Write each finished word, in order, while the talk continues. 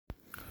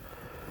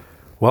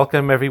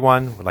Welcome,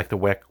 everyone. I'd like to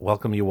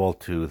welcome you all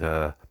to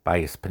the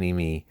Bayis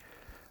Panimi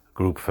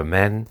group for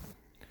men.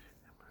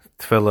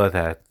 Tefillah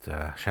that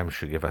Hashem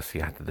should give us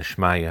Yata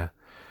D'Shmaya,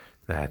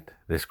 that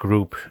this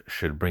group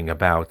should bring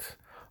about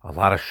a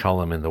lot of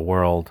shalom in the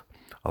world,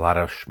 a lot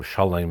of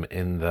shalom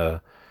in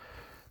the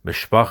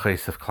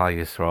mishpachos of Klal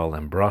Yisrael,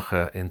 and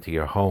bracha into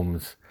your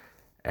homes,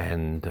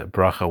 and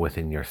bracha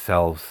within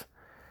yourselves.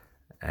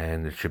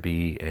 And it should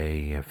be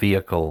a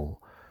vehicle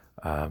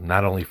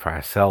not only for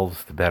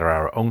ourselves to better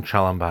our own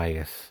shalom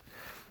bayis,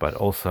 but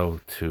also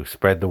to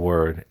spread the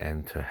word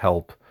and to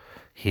help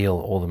heal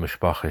all the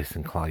mishpachos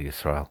in Klal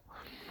Yisrael.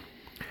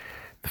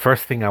 The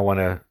first thing I want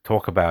to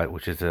talk about,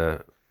 which is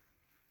a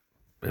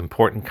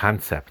important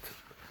concept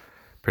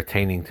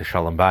pertaining to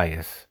shalom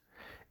bayis,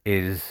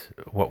 is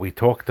what we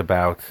talked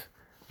about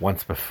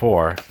once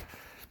before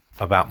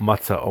about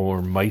matzah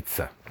or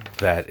maitzah,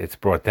 that it's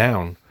brought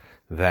down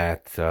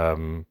that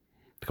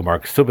the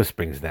Gemara Ksubas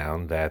brings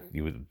down that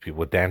people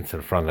would dance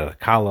in front of the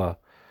Kala,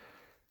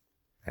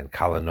 and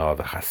Kala Noah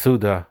the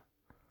Chasuda.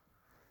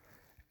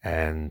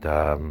 And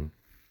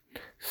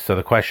so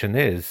the question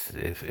is,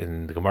 if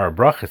in the Gemara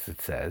Brachas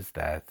it says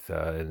that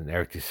in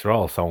Eretz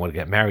Yisrael, someone would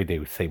get married, they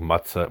would say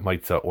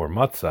maitzah or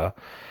matzah,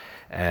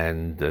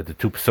 and the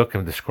two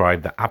Pesukim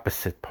describe the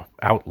opposite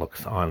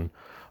outlooks on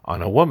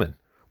a woman.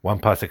 One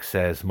pasuk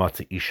says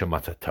matzah isha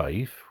matzah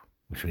taif,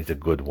 which means a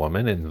good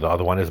woman, and the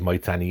other one is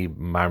Maitzani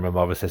Marma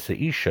Mavas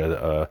Isha,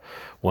 a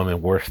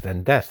woman worse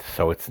than death.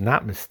 So it's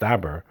not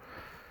mistaber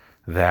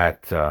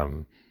that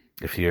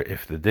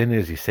if the din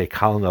is you say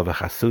Kalan of a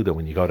Chasuda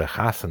when you go to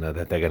Chasana,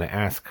 that they're going to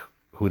ask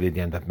who did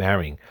you end up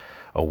marrying,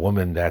 a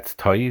woman that's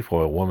taif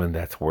or a woman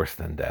that's worse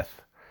than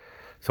death.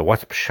 So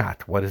what's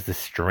pshat? What is the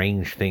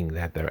strange thing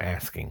that they're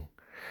asking?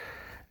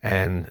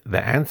 And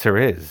the answer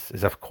is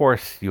of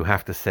course you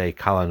have to say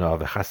Kalan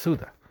of a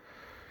Chasuda.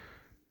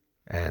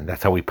 And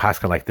that's how we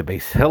paskin like the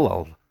Beis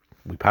Hillel.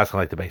 We paskin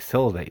like the Beis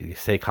Hillel that you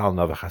say Kal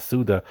Nova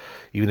Chasuda,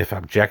 even if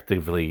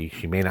objectively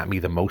she may not be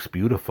the most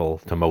beautiful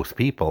to most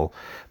people,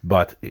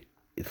 but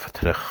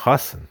to the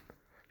Chassan,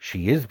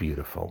 she is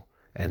beautiful,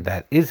 and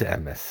that is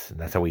emes. And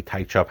that's how we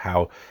touch up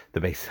how the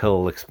Beis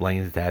Hillel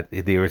explains that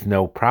there is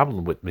no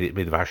problem with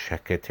midvar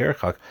sheket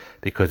terchak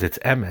because it's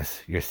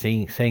emes. You're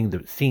seeing the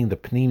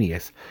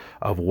pnimius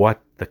of what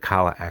the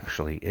kala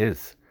actually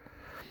is.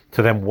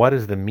 So then what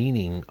is the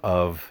meaning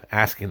of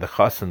asking the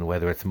chassan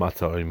whether it's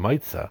matzah or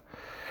maitzah?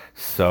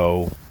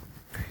 So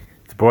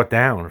it's brought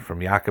down from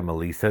Yaakov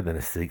Melissa, the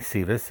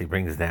Nesivus, he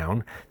brings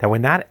down that we're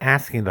not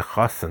asking the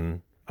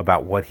chassan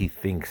about what he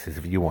thinks his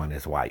view on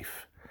his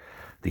wife.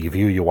 Do you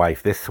view your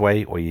wife this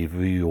way or you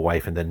view your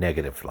wife in the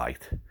negative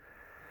light?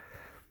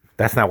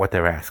 That's not what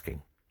they're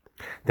asking.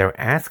 They're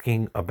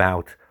asking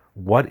about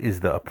what is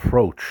the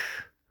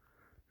approach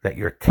that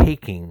you're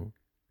taking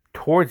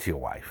towards your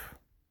wife.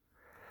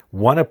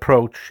 One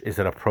approach is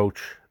an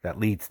approach that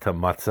leads to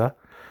matzah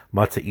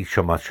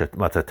isha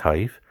matzah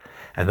taif,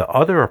 and the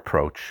other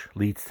approach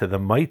leads to the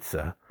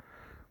maitzah,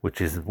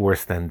 which is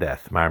worse than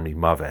death, marmi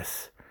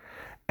maves.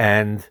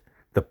 And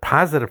the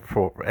positive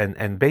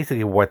and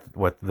basically what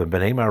the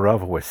Bnei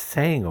Marav was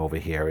saying over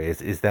here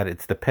is that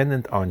it's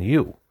dependent on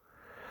you.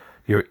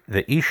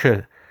 The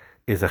isha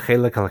is a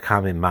chelek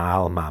al-kamim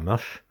ma'al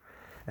mamash,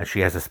 and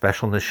she has a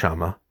special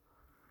neshama.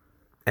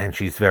 And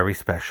she's very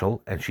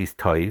special, and she's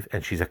toiv,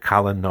 and she's a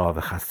kala noah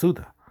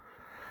v'chasuda.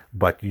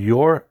 But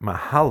your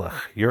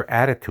mahalach, your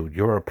attitude,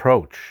 your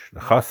approach,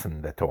 the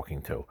chassan they're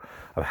talking to,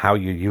 of how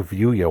you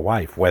view your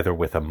wife, whether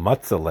with a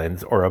matzah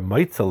lens or a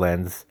maitzah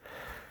lens,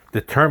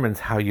 determines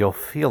how you'll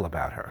feel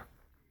about her.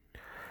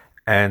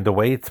 And the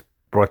way it's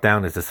brought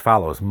down is as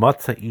follows: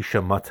 matzah isha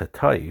matzah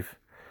toiv.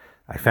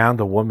 I found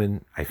a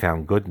woman, I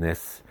found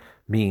goodness,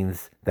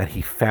 means that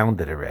he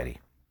found it already.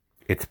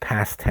 It's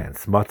past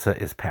tense. Matzah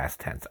is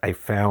past tense. I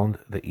found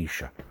the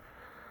Isha.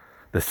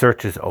 The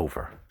search is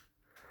over.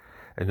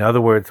 In other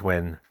words,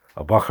 when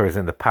a bacher is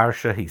in the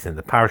parsha, he's in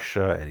the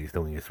parsha and he's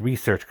doing his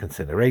research,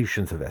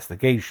 considerations,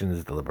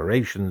 investigations,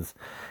 deliberations,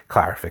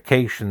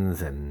 clarifications,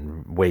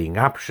 and weighing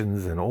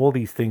options, and all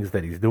these things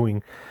that he's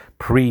doing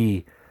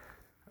pre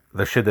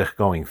the shidduch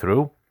going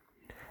through.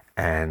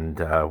 And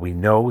we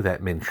know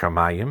that min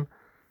shamayim,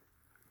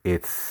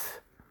 it's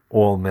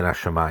all min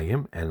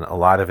hashamayim, and a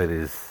lot of it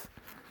is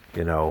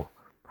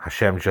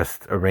Hashem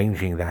just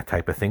arranging that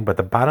type of thing. But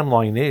the bottom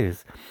line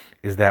is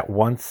that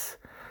once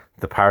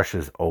the parsha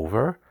is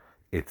over,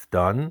 it's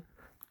done,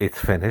 it's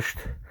finished,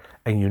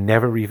 and you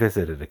never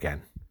revisit it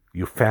again.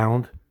 You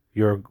found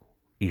your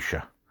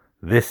Isha.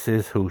 This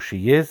is who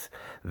she is.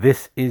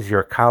 This is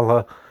your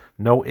Kala.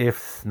 No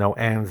ifs, no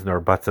ands, nor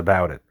buts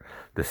about it.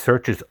 The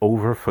search is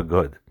over for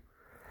good.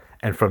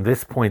 And from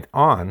this point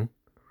on,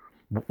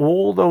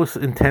 all those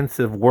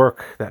intensive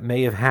work that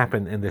may have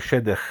happened in the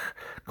shidduch,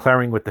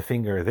 clearing with the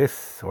finger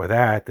this or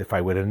that, if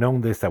I would have known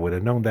this, I would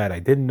have known that, I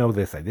didn't know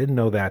this, I didn't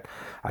know that,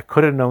 I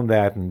could have known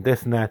that, and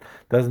this and that,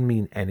 doesn't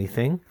mean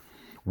anything.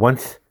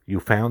 Once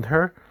you found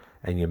her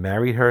and you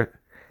married her,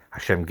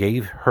 Hashem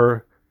gave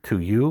her to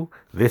you.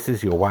 This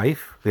is your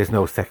wife. There's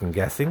no second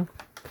guessing.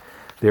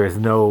 There is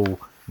no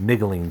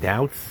niggling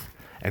doubts,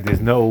 and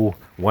there's no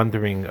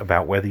wondering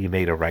about whether you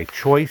made a right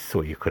choice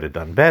or you could have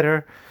done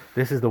better.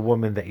 This is the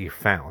woman that you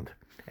found.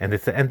 And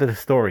it's the end of the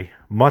story.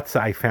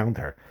 Matzah, I found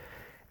her.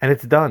 And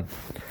it's done.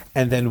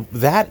 And then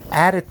that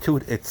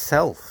attitude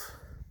itself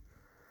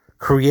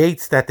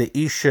creates that the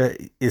Isha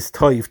is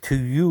toiv to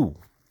you.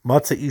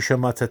 Matzah Isha,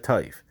 matzah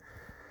toiv.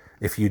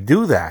 If you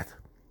do that,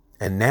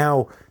 and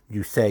now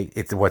you say,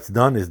 it's what's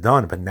done is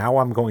done, but now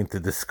I'm going to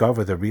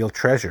discover the real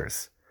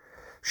treasures.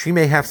 She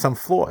may have some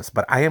flaws,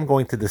 but I am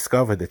going to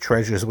discover the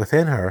treasures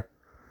within her.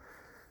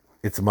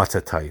 It's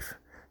matzah toiv.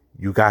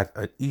 You got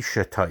an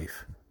Isha toiv.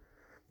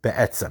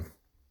 Be'etzem.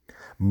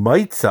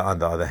 Maitza, on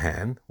the other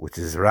hand, which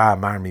is Ra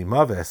Marmi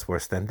Maves,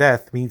 worse than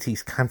death, means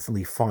he's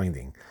constantly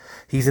finding.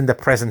 He's in the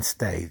present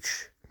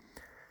stage.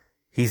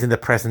 He's in the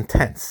present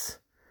tense.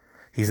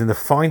 He's in the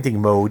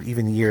finding mode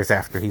even years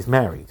after he's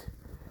married.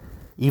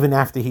 Even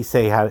after he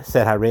said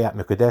Hareyat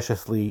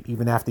Mekudeshesli,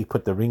 even after he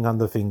put the ring on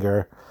the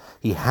finger,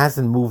 he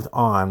hasn't moved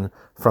on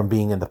from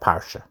being in the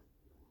Parsha.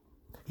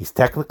 He's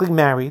technically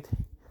married,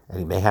 and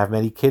he may have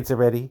many kids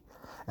already,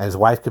 and his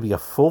wife could be a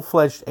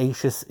full-fledged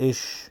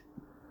Ashes-ish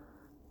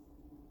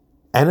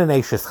and an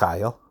Ashes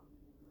Chayil,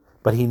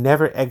 but he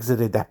never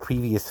exited that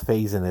previous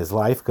phase in his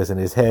life, because in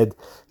his head,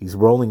 he's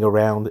rolling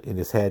around in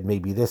his head,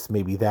 maybe this,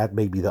 maybe that,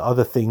 maybe the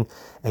other thing,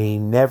 and he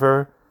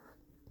never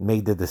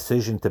made the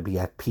decision to be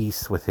at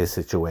peace with his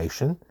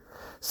situation,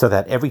 so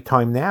that every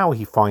time now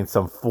he finds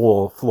some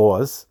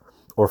flaws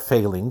or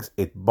failings,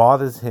 it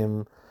bothers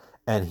him,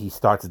 and he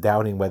starts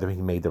doubting whether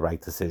he made the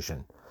right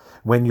decision.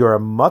 When you're a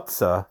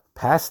matzah,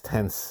 past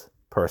tense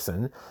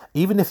person,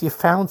 even if you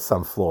found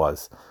some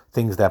flaws,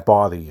 things that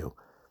bother you,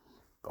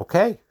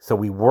 okay, so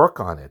we work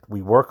on it.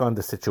 We work on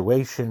the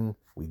situation.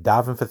 We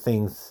daven for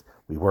things.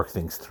 We work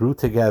things through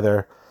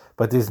together.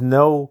 But there's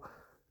no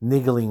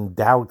niggling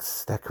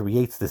doubts that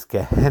creates this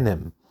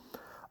gehenim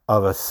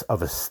of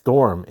a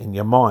storm in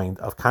your mind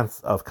of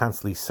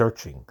constantly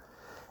searching.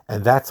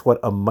 And that's what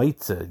a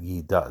Maitzah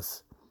Yid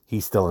does.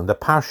 He's still in the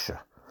Parsha.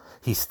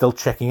 He's still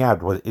checking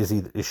out,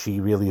 is she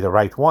really the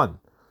right one?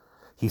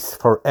 He's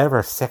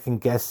forever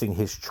second-guessing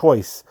his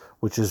choice,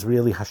 which is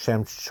really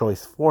Hashem's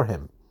choice for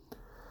him.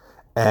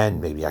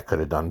 And maybe I could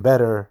have done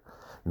better.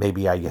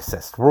 Maybe I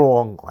assessed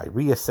wrong. I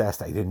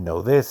reassessed. I didn't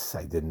know this.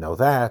 I didn't know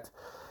that.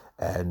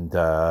 And,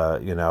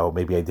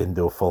 maybe I didn't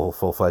do a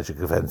full-fledged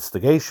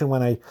investigation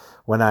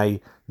when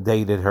I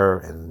dated her,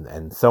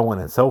 and so on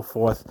and so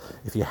forth.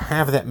 If you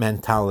have that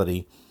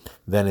mentality,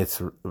 then it's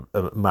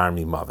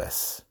Marmi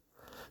Maves.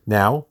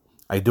 Now,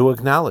 I do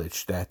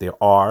acknowledge that there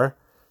are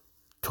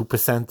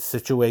 2%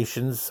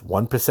 situations,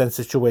 1%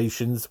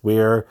 situations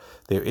where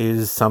there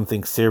is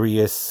something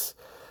serious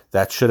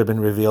that should have been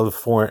revealed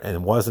before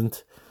and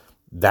wasn't.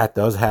 That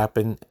does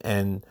happen,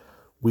 and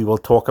we will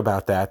talk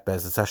about that,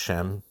 Be'ezus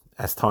Hashem,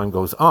 as time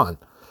goes on.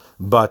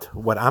 But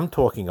what I'm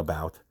talking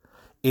about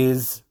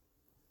is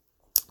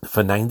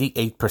for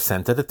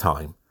 98% of the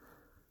time,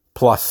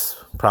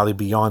 plus probably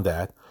beyond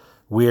that,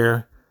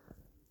 where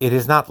it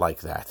is not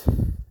like that.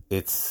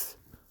 It's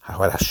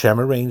how Hashem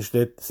arranged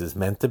it. This is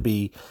meant to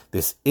be.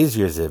 This is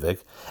your zivig.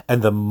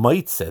 And the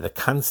maitzeh, the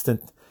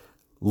constant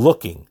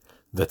looking,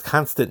 the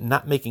constant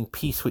not making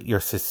peace with your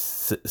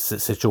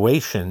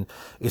situation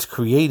is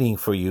creating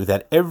for you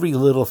that every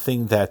little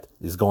thing that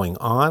is going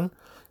on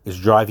is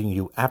driving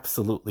you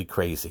absolutely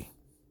crazy.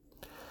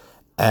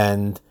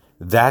 And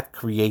that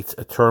creates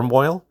a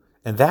turmoil,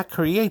 and that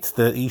creates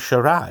the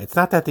Isha Ra. It's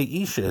not that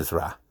the Isha is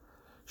Ra.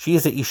 She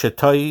is a Isha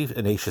Toiv,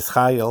 an Ashes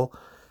Chayil,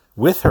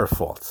 with her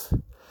faults.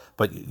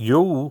 But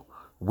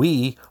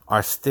we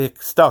are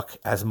stuck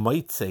as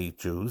Maitzeh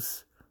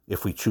Jews,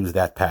 if we choose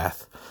that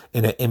path,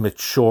 in an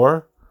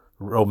immature,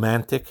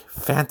 romantic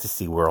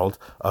fantasy world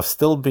of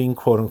still being,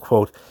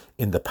 quote-unquote,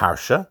 in the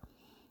Parsha,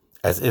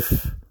 as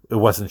if it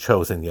wasn't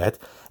chosen yet,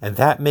 and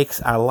that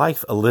makes our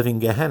life a living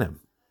Gehenna,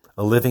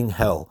 a living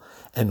hell,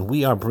 and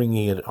we are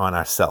bringing it on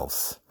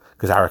ourselves,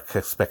 because our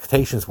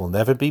expectations will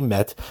never be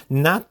met,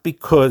 not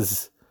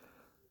because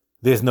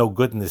there's no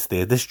goodness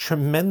there, there's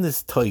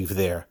tremendous toiv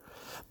there,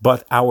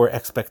 but our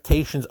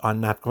expectations are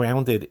not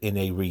grounded in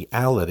a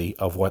reality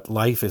of what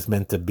life is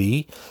meant to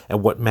be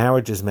and what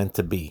marriage is meant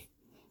to be.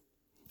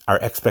 Our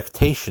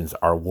expectations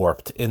are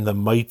warped in the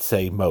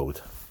Maitzeh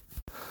mode.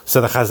 So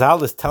the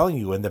Chazal is telling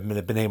you, and the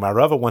Bnei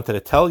Marava wanted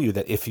to tell you,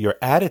 that if your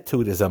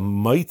attitude is a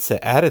Maitzeh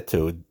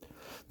attitude,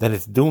 then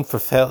it's doomed to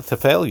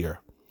failure.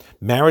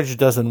 Marriage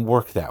doesn't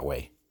work that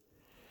way.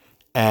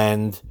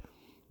 And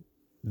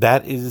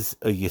that is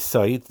a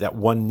yesod that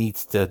one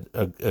needs to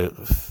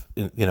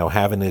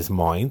have in his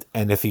mind.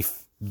 And if he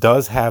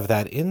does have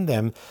that in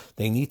them,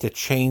 they need to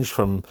change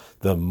from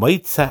the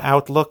Maitzeh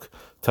outlook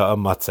to a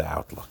Matzah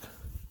outlook.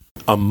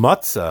 A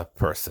Matzah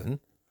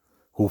person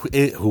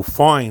who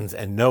finds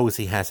and knows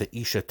he has an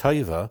Isha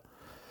Toiva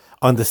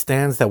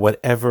understands that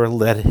whatever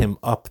led him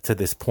up to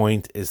this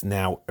point is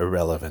now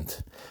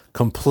irrelevant,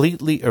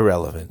 completely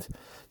irrelevant.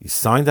 You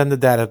signed on the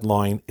dotted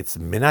line. It's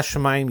min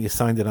hashamayim. You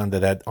signed it on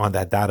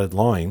that dotted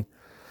line.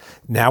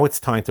 Now it's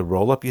time to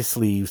roll up your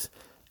sleeves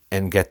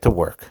and get to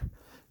work.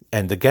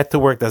 And the get to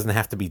work doesn't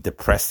have to be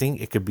depressing.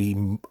 It could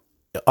be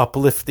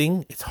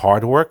uplifting. It's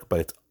hard work, but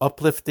it's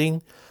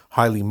uplifting,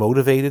 highly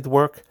motivated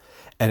work.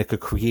 And it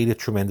could create a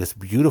tremendous,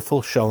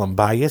 beautiful shalom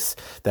bayis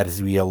that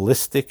is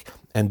realistic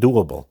and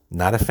doable.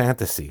 Not a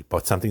fantasy,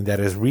 but something that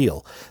is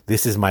real.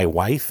 This is my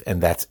wife,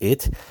 and that's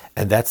it.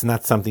 And that's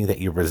not something that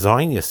you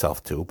resign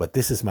yourself to, but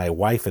this is my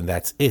wife, and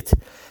that's it.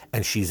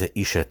 And she's a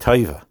isha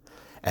tova.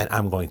 And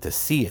I'm going to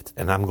see it,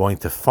 and I'm going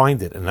to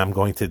find it, and I'm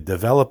going to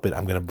develop it.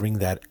 I'm going to bring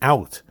that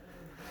out.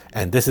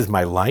 And this is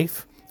my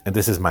life, and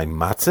this is my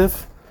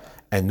matziv,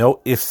 and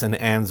no ifs and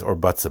ands or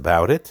buts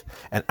about it.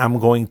 And I'm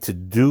going to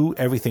do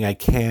everything I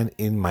can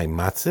in my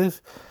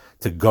matziv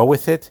to go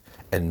with it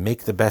and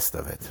make the best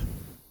of it.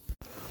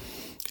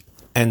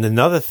 And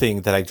another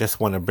thing that I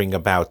just want to bring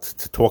about,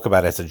 to talk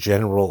about as a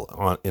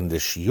general in the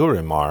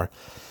shiurim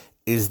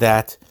is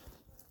that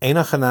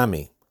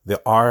einachanami,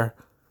 there are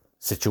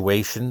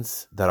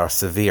situations that are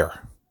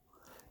severe,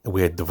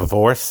 where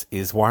divorce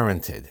is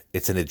warranted.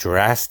 It's in a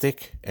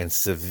drastic and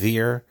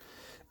severe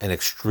and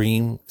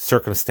extreme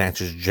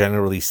circumstances,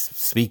 generally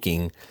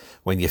speaking,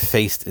 when you're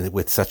faced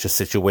with such a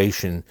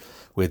situation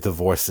where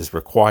divorce is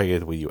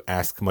required, where you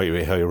ask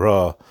Ma'irei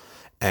Ha'ira,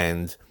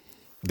 and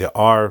there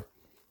are,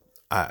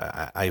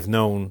 I've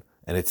known,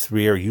 and it's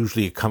rare,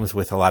 usually it comes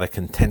with a lot of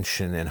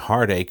contention and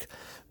heartache,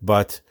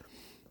 but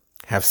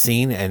have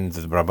seen, and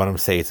the Rabbanim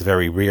say it's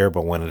very rare,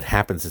 but when it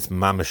happens, it's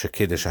mamash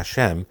kiddush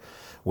Hashem,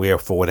 where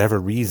for whatever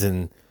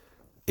reason,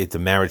 the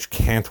marriage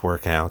can't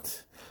work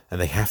out, and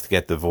they have to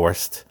get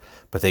divorced,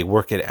 but they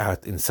work it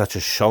out in such a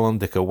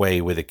shalomdik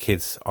way where the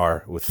kids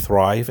would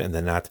thrive and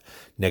they're not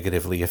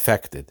negatively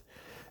affected.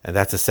 And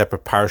that's a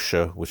separate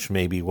parsha, which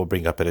maybe we'll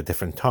bring up at a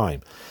different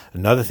time.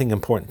 Another thing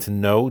important to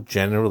know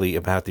generally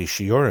about the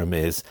shiurim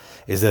is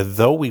that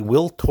though we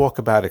will talk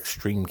about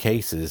extreme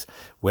cases,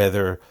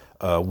 whether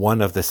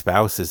one of the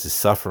spouses is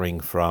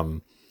suffering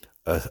from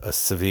a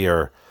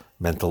severe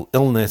mental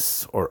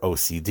illness or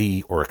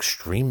OCD or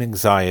extreme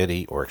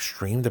anxiety or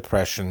extreme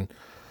depression,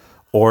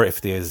 or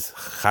if there's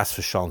chas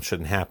v'shalom,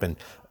 shouldn't happen,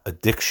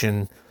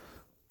 addiction,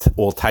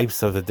 all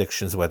types of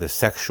addictions, whether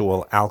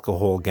sexual,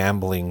 alcohol,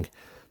 gambling,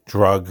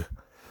 drug,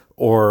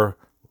 or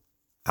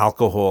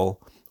alcohol,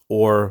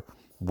 or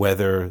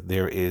whether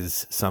there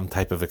is some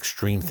type of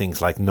extreme things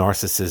like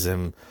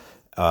narcissism,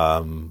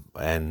 one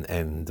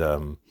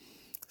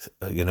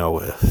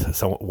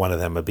of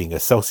them being a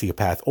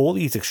sociopath, all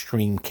these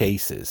extreme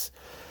cases,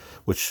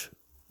 which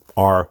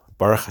are,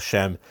 Baruch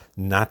Hashem,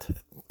 not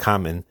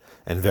common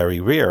and very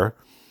rare,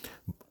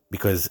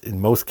 because in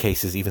most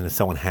cases, even if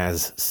someone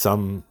has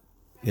some,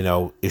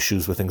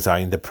 issues with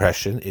anxiety and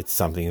depression, it's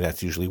something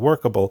that's usually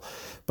workable.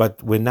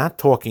 But we're not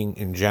talking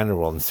in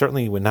general, and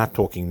certainly we're not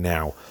talking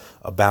now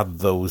about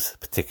those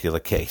particular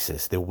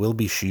cases. There will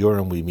be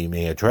shiurim, we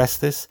may address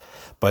this,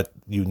 but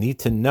you need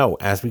to know,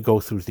 as we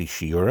go through the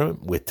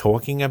shiurim, we're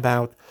talking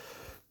about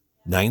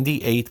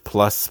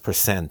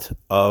 98+%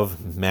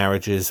 of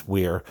marriages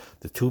where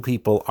the two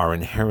people are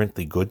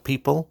inherently good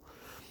people.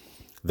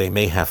 They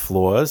may have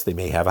flaws, they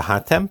may have a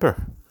hot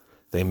temper,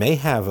 they may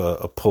have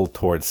a pull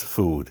towards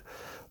food,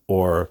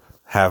 or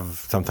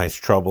have sometimes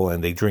trouble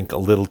and they drink a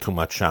little too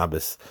much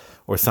Shabbos,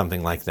 or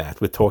something like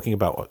that. We're talking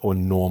about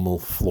normal,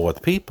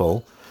 flawed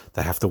people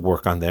that have to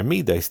work on their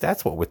midas.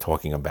 That's what we're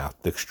talking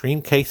about. The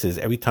extreme cases,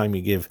 every time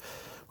you give,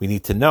 we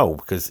need to know,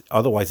 because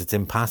otherwise it's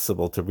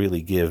impossible to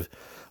really give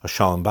a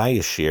shalom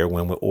bayis share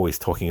when we're always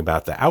talking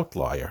about the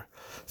outlier.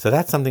 So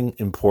that's something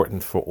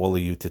important for all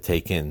of you to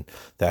take in,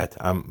 that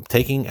I'm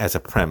taking as a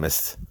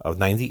premise of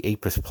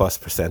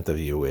 98+% of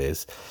you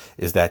is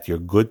that you're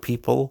good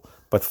people,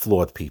 but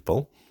flawed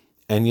people,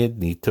 and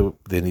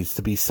there needs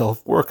to be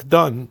self-work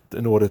done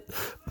in order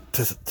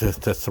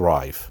to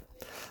thrive.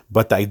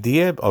 But the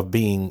idea of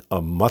being a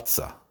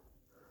matzah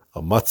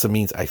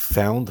means I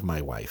found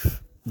my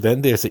wife.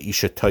 Then there's a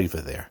isha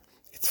tova there.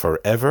 It's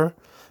forever.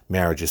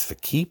 Marriage is for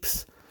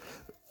keeps,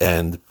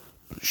 and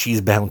she's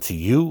bound to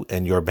you,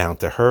 and you're bound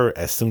to her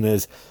as soon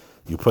as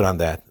you put on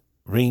that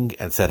ring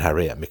and said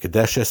Harei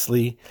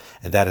Mikadeshesli,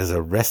 and that is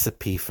a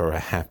recipe for a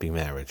happy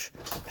marriage,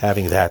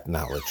 having that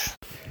knowledge.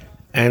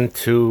 And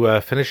to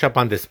finish up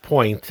on this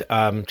point,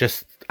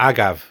 just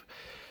Agav,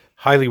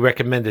 highly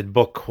recommended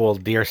book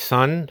called Dear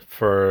Son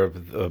for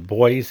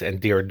boys and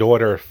Dear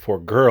Daughter for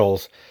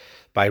girls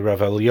by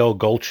Rav Elio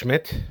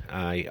Goldschmidt.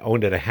 I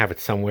own it, I have it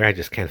somewhere, I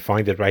just can't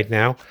find it right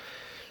now.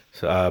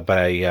 So, but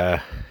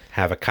I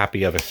have a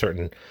copy of a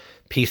certain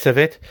piece of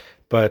it.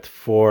 But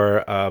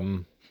for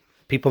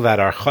people that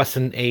are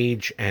chassan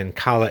age and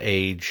kala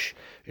age,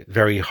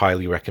 very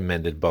highly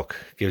recommended book.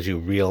 Gives you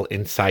real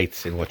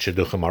insights in what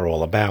shidduchim are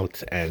all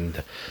about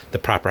and the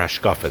proper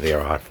hashkafa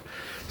thereof.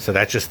 So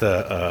that's just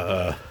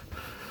a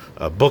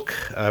book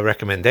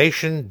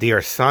recommendation.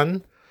 Dear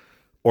Son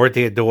or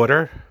Dear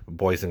Daughter,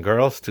 boys and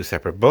girls, two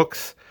separate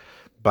books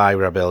by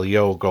Rabbi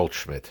Yo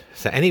Goldschmidt.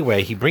 So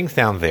anyway, he brings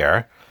down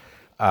there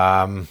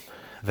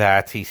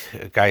that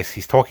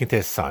he's talking to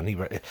his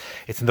son.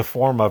 It's in the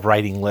form of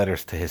writing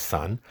letters to his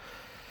son.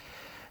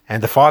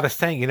 And the father's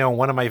saying,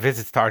 one of my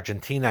visits to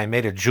Argentina, I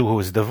met a Jew who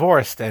was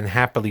divorced and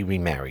happily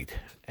remarried.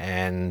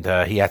 And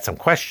he had some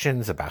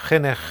questions about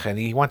chinuch, and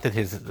he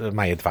wanted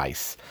my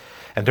advice.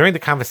 And during the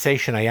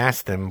conversation, I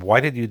asked him, why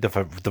did you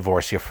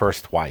divorce your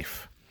first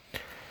wife?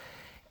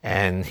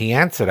 And he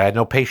answered, I had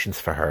no patience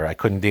for her. I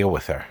couldn't deal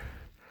with her.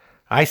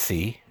 I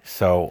see.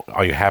 So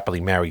are you happily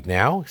married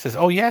now? He says,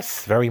 oh,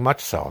 yes, very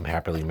much so. I'm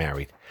happily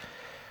married.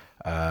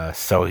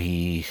 So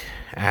he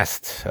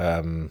asked,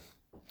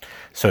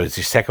 so is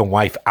your second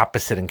wife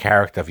opposite in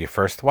character of your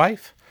first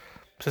wife?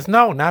 He says,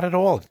 no, not at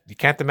all. You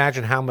can't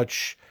imagine how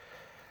much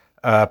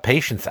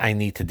patience I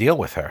need to deal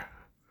with her.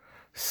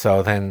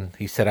 So then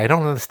he said, I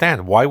don't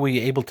understand. Why were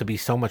you able to be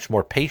so much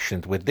more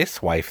patient with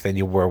this wife than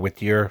you were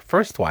with your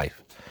first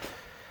wife?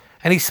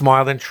 And he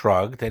smiled and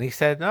shrugged, and he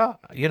said, oh,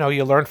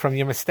 you learn from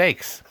your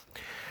mistakes.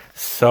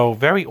 So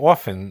very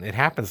often it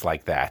happens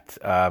like that.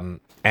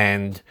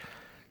 And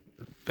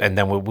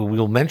then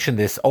we'll mention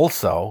this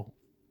also.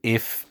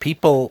 If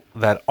people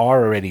that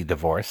are already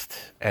divorced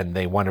and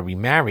they want to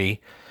remarry,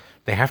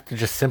 they have to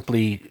just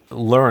simply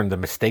learn the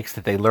mistakes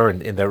that they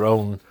learned in their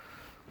own,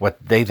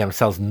 what they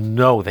themselves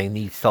know they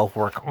need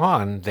self-work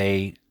on.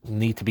 They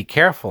need to be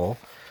careful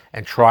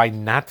and try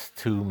not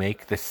to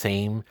make the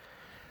same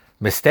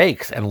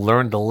mistakes and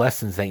learn the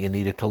lessons that you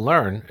needed to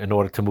learn in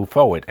order to move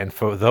forward. And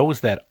for those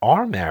that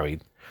are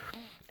married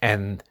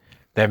and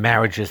their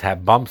marriages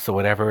have bumps or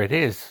whatever it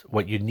is,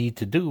 what you need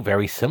to do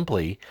very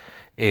simply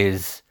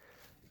is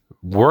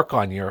work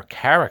on your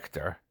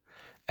character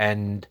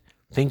and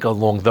think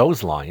along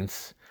those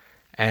lines.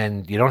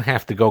 And you don't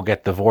have to go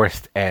get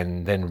divorced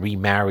and then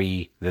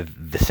remarry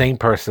the same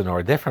person or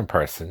a different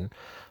person,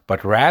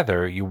 but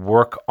rather you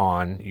work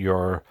on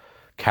your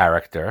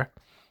character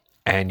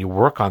and you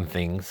work on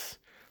things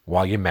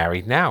while you're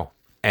married now.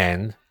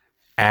 And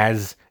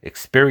as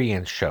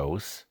experience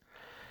shows,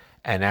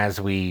 and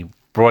as we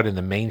brought in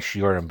the main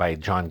shiurim by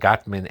John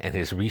Gottman and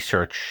his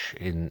research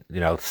in,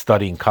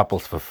 studying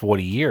couples for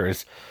 40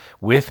 years,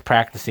 with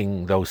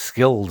practicing those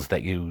skills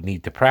that you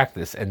need to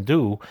practice and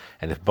do,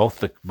 and if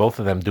both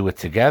of them do it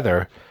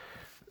together,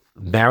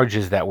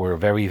 marriages that were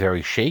very,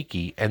 very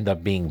shaky end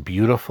up being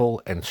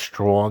beautiful and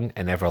strong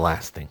and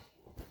everlasting.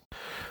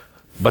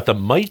 But the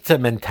Maitza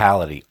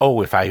mentality,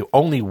 if I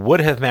only would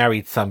have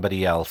married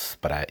somebody else,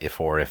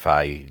 if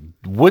I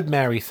would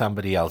marry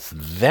somebody else,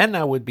 then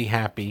I would be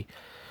happy.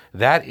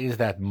 That is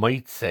that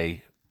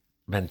Maitze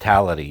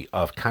mentality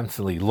of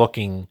constantly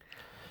looking,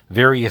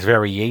 various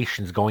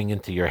variations going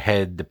into your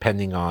head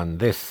depending on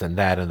this and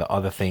that and the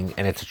other thing.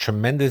 And it's a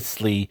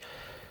tremendously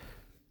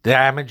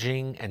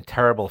damaging and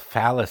terrible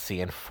fallacy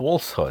and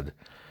falsehood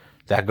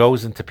that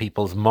goes into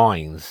people's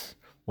minds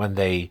when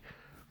they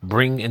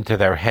bring into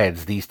their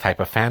heads these type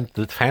of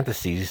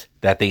fantasies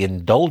that they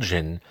indulge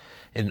in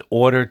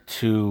order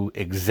to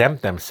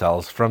exempt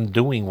themselves from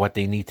doing what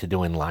they need to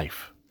do in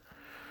life.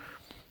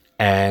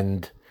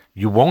 And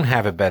you won't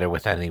have it better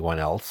with anyone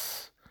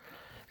else.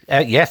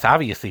 Yes,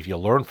 obviously, if you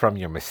learn from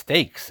your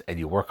mistakes and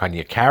you work on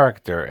your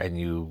character and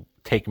you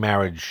take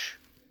marriage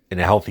in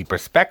a healthy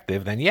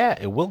perspective, then yeah,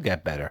 it will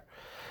get better.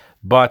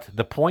 But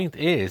the point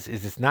is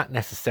it's not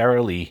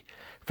necessarily,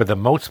 for the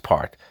most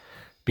part,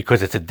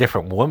 because it's a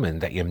different woman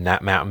that you're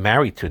not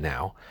married to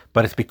now,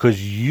 but it's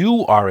because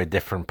you are a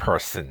different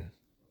person.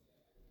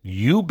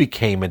 You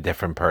became a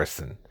different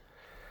person.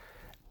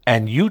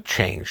 And you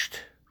changed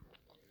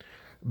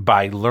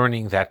by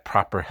learning that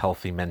proper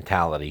healthy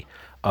mentality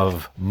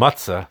of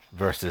matzah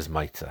versus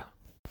maitza.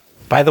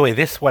 By the way,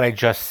 what I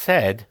just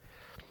said,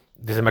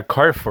 there's a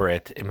makar for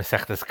it in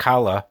Masechtas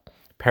Kala,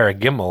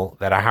 Paragimel,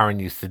 that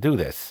Aharon used to do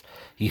this.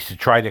 He used to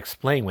try to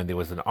explain when there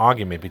was an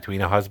argument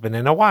between a husband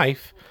and a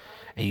wife.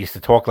 He used to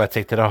talk, let's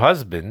say, to the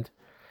husband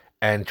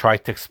and try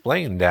to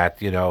explain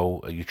that,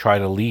 you try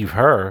to leave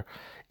her,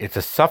 it's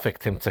a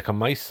suffix timtzaka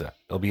maisa.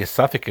 It'll be a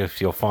suffix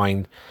if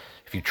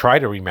you try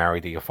to remarry,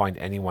 that you'll find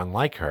anyone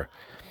like her.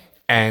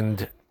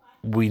 And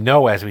we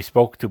know, as we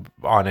spoke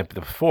on it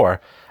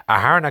before,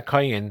 Aharon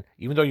HaKohen,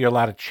 even though you're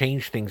allowed to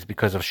change things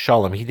because of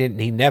Shalom,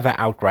 he never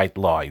outright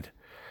lied.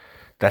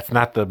 That's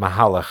not the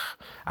Mahalach.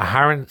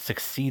 Aharon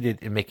succeeded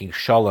in making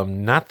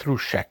Shalom not through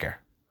Sheker,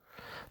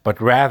 but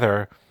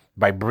rather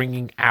by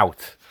bringing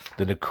out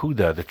the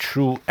Nakuda, the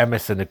true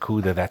emes and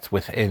Nakuda that's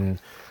within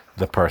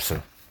the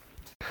person.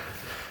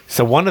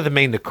 So one of the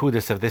main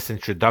Nakudas of this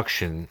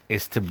introduction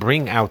is to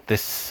bring out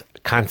this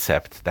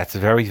concept that's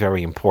very,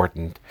 very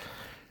important.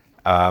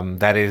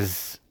 That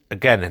is,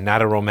 again,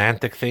 not a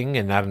romantic thing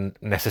and not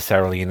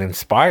necessarily an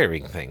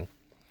inspiring thing.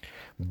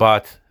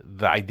 But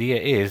the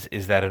idea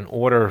is that in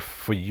order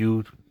for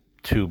you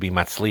to be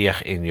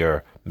matzliach in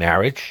your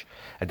marriage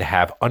and to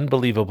have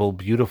unbelievable,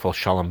 beautiful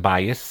shalom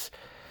bayis,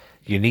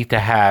 you need to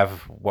have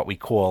what we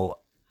call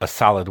a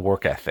solid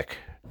work ethic,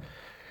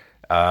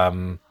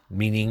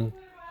 meaning,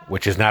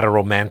 which is not a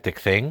romantic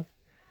thing,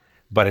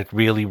 but it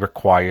really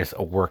requires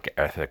a work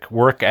ethic.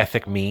 Work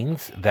ethic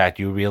means that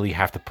you really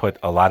have to put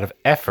a lot of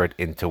effort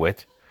into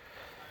it.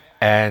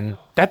 And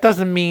that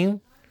doesn't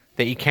mean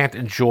that you can't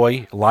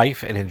enjoy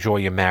life and enjoy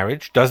your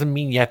marriage. Doesn't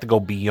mean you have to go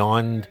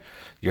beyond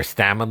your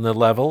stamina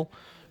level.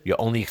 You're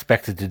only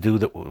expected to do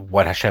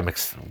what Hashem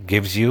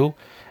gives you.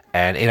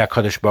 And Ein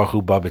HaKadosh Baruch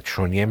Hu ba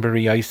b'troniem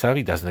b'riyasav.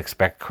 He doesn't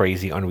expect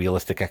crazy,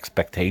 unrealistic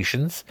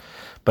expectations.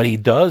 But he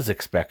does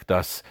expect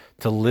us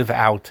to live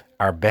out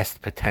our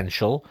best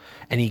potential.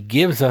 And he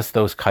gives us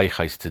those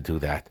kaichais to do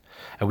that.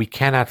 And we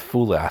cannot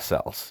fool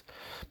ourselves.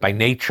 By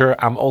nature,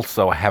 I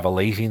have a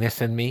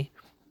laziness in me.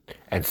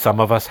 And some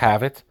of us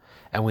have it.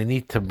 And we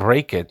need to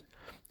break it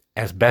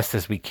as best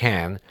as we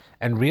can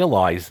and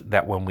realize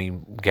that when we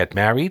get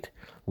married,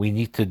 we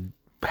need to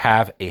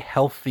have a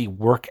healthy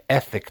work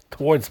ethic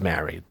towards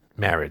marriage,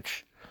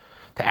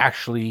 to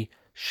actually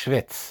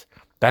schwitz.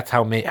 That's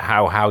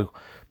how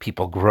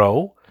people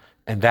grow,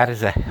 and that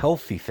is a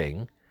healthy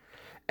thing,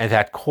 and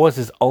that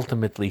causes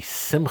ultimately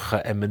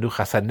simcha and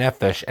menuchas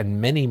hanefesh,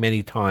 and many,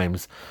 many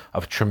times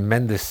of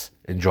tremendous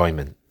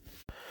enjoyment.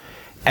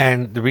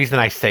 And the reason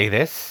I say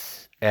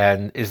this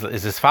is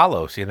as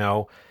follows.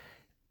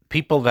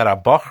 People that are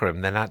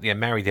bochrim, they're not yet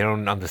married, they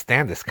don't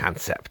understand this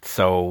concept.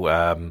 So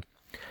an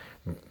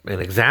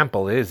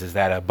example is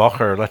that a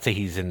bocher, let's say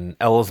he's in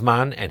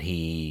Elzman and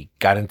he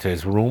got into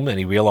his room and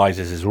he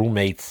realizes his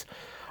roommates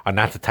are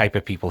not the type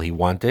of people he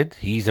wanted.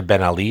 He's a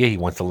Ben Aliyah, he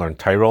wants to learn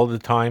Torah all the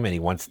time, and he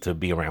wants to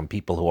be around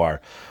people who are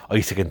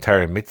Isaac and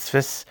Torah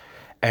mitzvahs.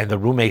 And the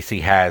roommates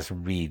he has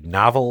read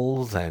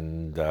novels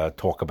and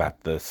talk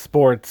about the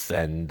sports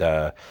and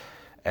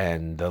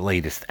the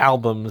latest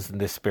albums in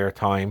this spare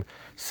time.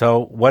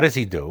 So what does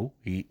he do?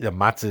 The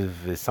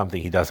matziv is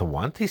something he doesn't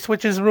want. He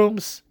switches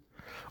rooms.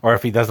 Or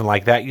if he doesn't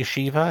like that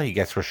yeshiva, he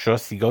gets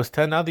reshus, he goes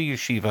to another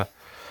yeshiva.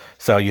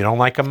 So you don't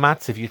like a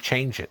matziv, you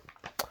change it.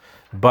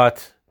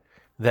 But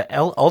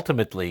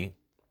ultimately,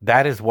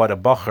 that is what a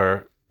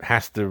bocher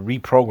has to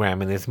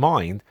reprogram in his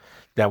mind,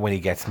 that when he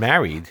gets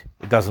married,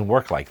 it doesn't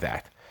work like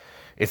that.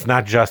 It's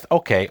not just,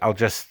 okay, I'll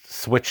just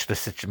switch the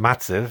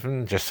matziv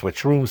and just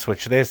switch rooms,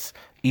 switch this,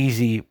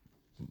 easy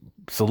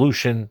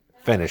solution,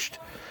 finished.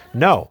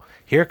 No,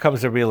 here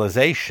comes a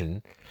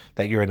realization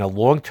that you're in a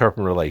long-term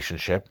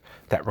relationship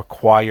that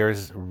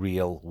requires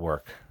real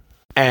work.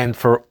 And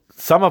for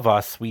some of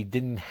us, we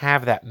didn't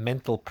have that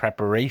mental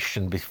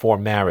preparation before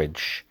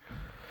marriage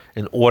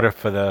in order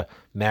for the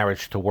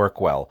marriage to work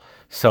well.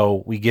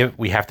 So we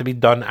have to be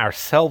done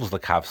ourselves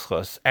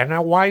l'kavschus and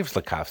our wives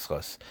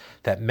l'kavschus.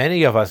 That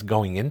many of us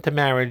going into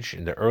marriage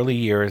in the early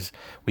years,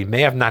 we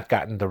may have not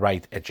gotten the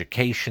right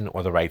education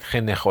or the right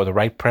chinuch or the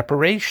right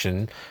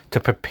preparation to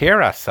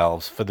prepare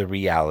ourselves for the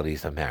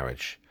realities of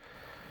marriage.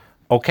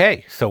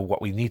 Okay, so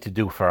what we need to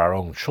do for our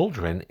own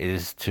children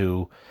is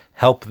to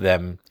help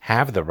them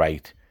have the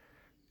right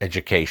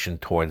education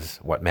towards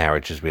what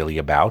marriage is really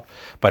about.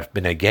 But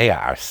b'negeya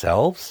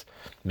ourselves,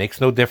 makes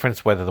no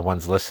difference whether the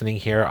ones listening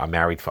here are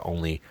married for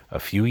only a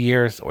few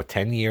years or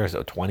 10 years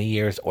or 20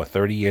 years or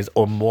 30 years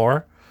or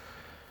more.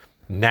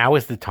 Now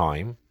is the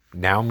time,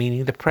 now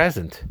meaning the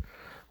present,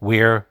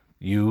 where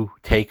you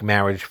take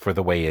marriage for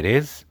the way it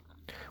is,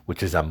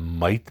 which is a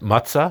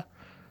matzah.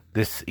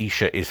 This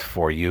Isha is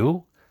for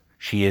you.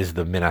 She is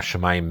the min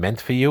hashamayim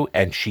meant for you,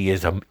 and she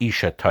is a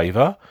Isha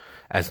taiva,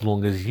 as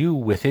long as you,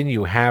 within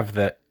you, have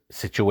the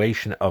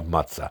situation of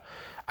matzah.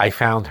 I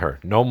found her.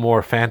 No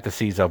more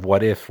fantasies of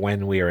what if,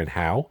 when, where, and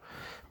how,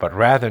 but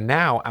rather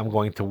now I'm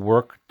going to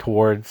work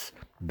towards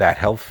that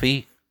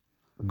healthy,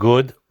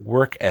 good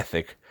work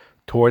ethic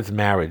towards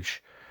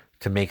marriage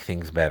to make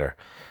things better.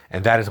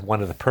 And that is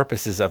one of the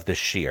purposes of this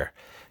shir.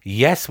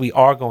 Yes, we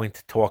are going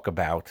to talk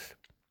about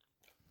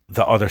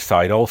the other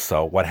side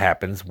also, what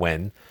happens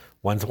when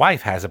one's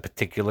wife has a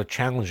particular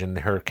challenge in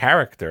her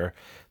character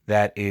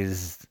that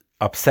is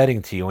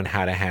upsetting to you and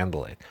how to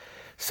handle it.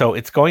 So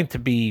it's going to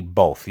be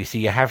both. You see,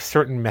 you have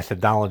certain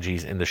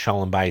methodologies in the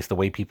Shalom Bayis, the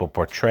way people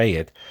portray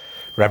it.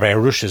 Rabbi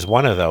Arush is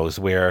one of those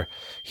where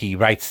he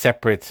writes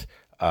separate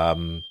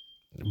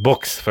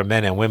books for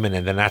men and women,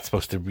 and they're not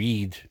supposed to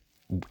read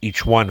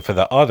each one for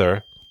the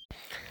other.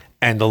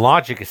 And the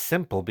logic is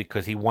simple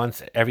because he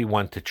wants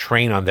everyone to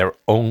train on their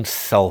own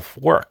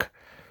self-work.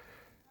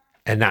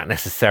 And not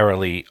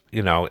necessarily,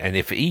 and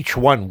if each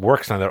one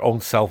works on their own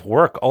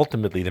self-work,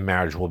 ultimately the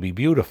marriage will be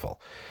beautiful.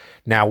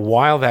 Now,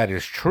 while that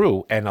is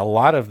true, and a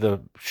lot of the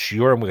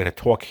shiurim we're going to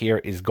talk here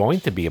is going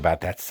to be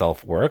about that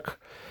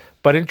self-work,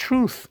 but in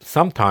truth,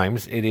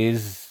 sometimes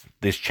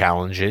there's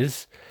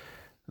challenges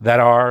that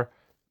are,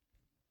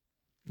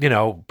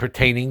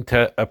 pertaining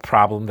to a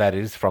problem that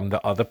is from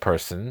the other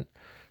person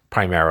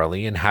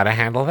primarily, and how to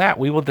handle that.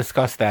 We will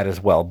discuss that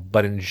as well.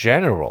 But in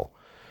general,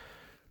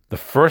 the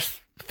first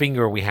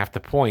finger we have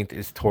to point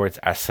is towards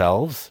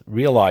ourselves,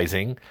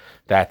 realizing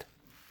that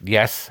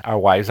yes, our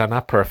wives are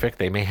not perfect.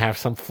 They may have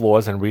some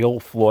flaws and real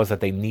flaws that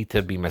they need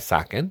to be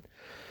masakin,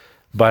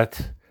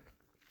 but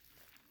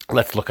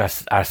let's look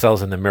at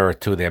ourselves in the mirror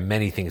too. There are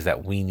many things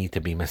that we need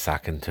to be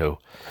masakin too,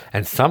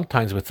 and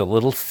sometimes with a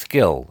little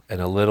skill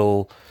and a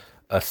little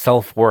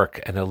self-work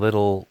and a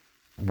little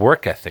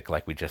work ethic,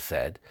 like we just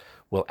said,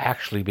 we'll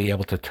actually be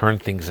able to turn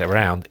things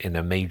around in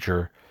a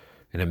major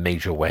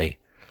way.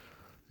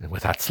 And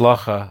with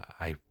Hatzlacha,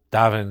 I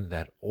daven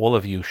that all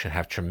of you should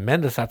have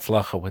tremendous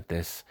Hatzlacha with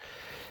this.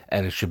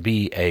 and it should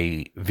be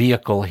a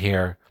vehicle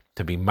here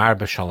to be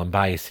marba shalom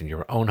bayis in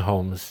your own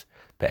homes,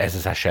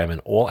 be'ezus Hashem in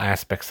all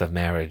aspects of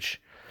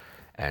marriage,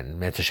 and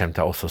Mitzvah Hashem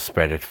to also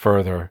spread it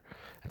further,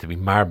 and to be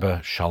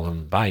marba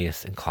shalom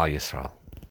bayis in Klal Yisrael.